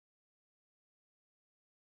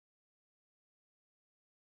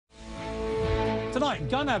Tonight,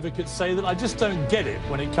 gun advocates say that I just don't get it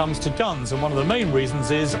when it comes to guns, and one of the main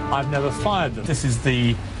reasons is I've never fired them. This is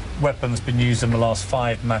the weapon that's been used in the last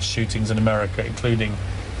 5 mass shootings in America, including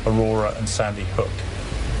Aurora and Sandy Hook.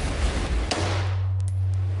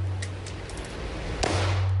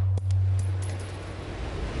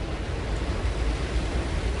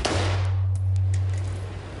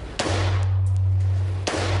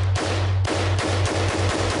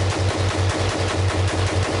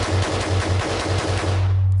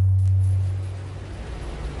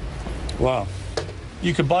 Wow.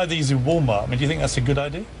 You could buy these in Walmart. I mean, do you think that's a good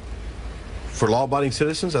idea? For law-abiding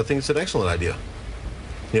citizens, I think it's an excellent idea.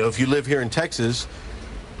 You know, if you live here in Texas,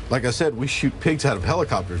 like I said, we shoot pigs out of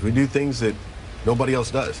helicopters. We do things that nobody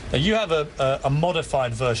else does. Now, you have a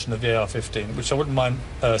modified version of the AR-15, which I wouldn't mind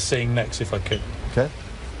seeing next if I could. Okay.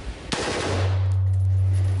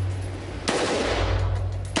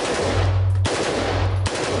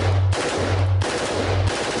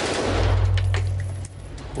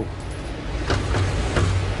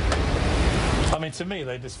 I mean, to me,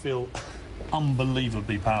 they just feel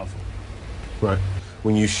unbelievably powerful. Right.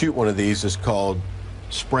 When you shoot one of these, it's called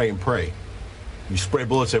spray and pray. You spray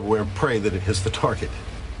bullets everywhere and pray that it hits the target.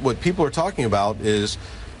 What people are talking about is,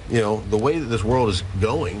 you know, the way that this world is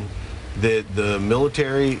going, that the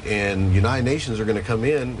military and United Nations are going to come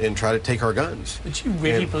in and try to take our guns. Did you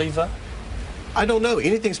really believe that? I don't know.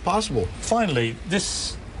 Anything's possible. Finally,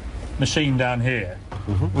 this machine down here,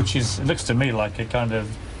 which is, it looks to me like a kind of,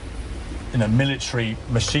 you know, military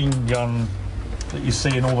machine gun that you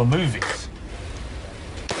see in all the movies.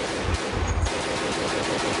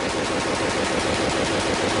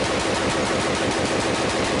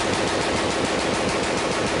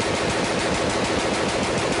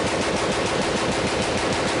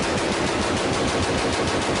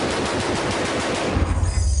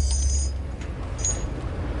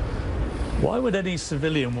 Why would any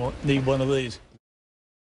civilian need one of these?